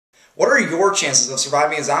What are your chances of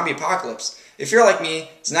surviving a zombie apocalypse? If you're like me,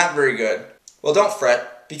 it's not very good. Well, don't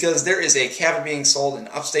fret, because there is a cabin being sold in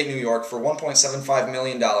upstate New York for $1.75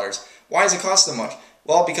 million. Why does it cost so much?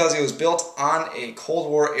 Well, because it was built on a Cold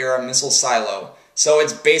War era missile silo, so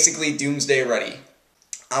it's basically doomsday ready.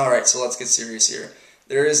 Alright, so let's get serious here.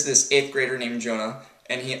 There is this 8th grader named Jonah,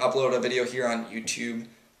 and he uploaded a video here on YouTube,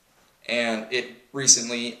 and it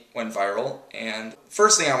recently went viral. And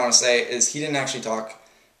first thing I want to say is he didn't actually talk.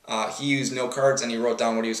 He used note cards, and he wrote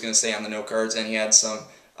down what he was going to say on the note cards, and he had some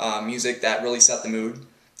music that really set the mood.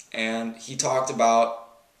 And he talked about,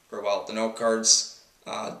 or well, the note cards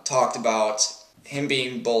talked about him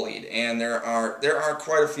being bullied, and there are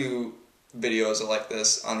quite a few videos like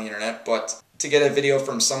this on the internet, but to get a video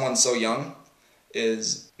from someone so young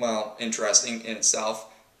is, well, interesting in itself.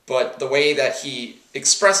 But the way that he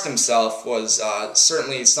expressed himself was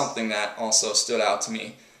certainly something that also stood out to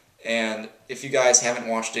me. And if you guys haven't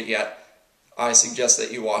watched it yet, I suggest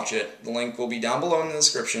that you watch it. The link will be down below in the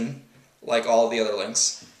description, like all the other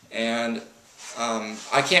links. And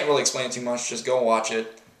I can't really explain it too much, just go watch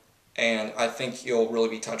it, and I think you'll really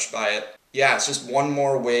be touched by it. Yeah, it's just one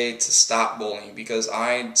more way to stop bullying, because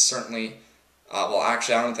I certainly, well,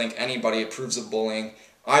 actually I don't think anybody approves of bullying.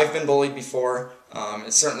 I've been bullied before.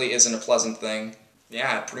 It certainly isn't a pleasant thing.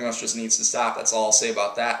 Yeah, it pretty much just needs to stop. That's all I'll say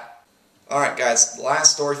about that. Alright guys, the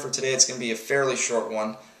last story for today, it's going to be a fairly short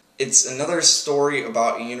one. It's another story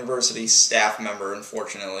about a university staff member,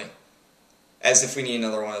 unfortunately. As if we need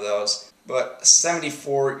another one of those. But a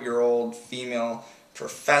 74-year-old female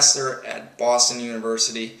professor at Boston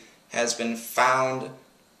University has been found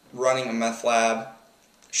running a meth lab.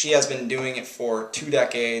 She has been doing it for 2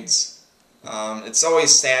 decades. It's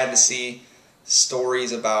always sad to see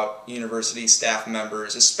stories about university staff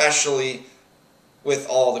members, especially with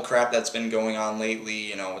all the crap that's been going on lately,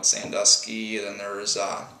 you know, with Sandusky. Then there's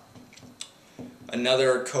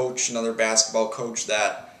another coach, another basketball coach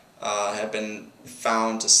that had been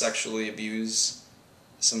found to sexually abuse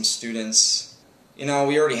some students. You know,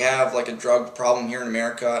 we already have like a drug problem here in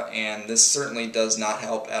America, and this certainly does not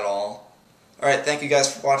help at all. Alright, thank you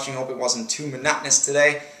guys for watching. Hope it wasn't too monotonous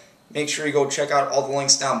today. Make sure you go check out all the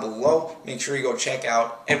links down below. Make sure you go check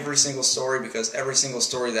out every single story, because every single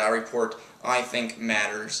story that I report I think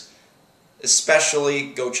matters. Especially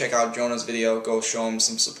go check out Jonah's video. Go show him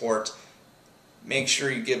some support. Make sure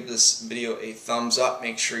you give this video a thumbs up.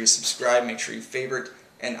 Make sure you subscribe. Make sure you favorite.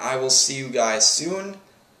 And I will see you guys soon.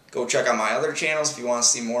 Go check out my other channels if you want to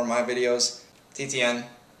see more of my videos. TTN,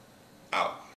 out.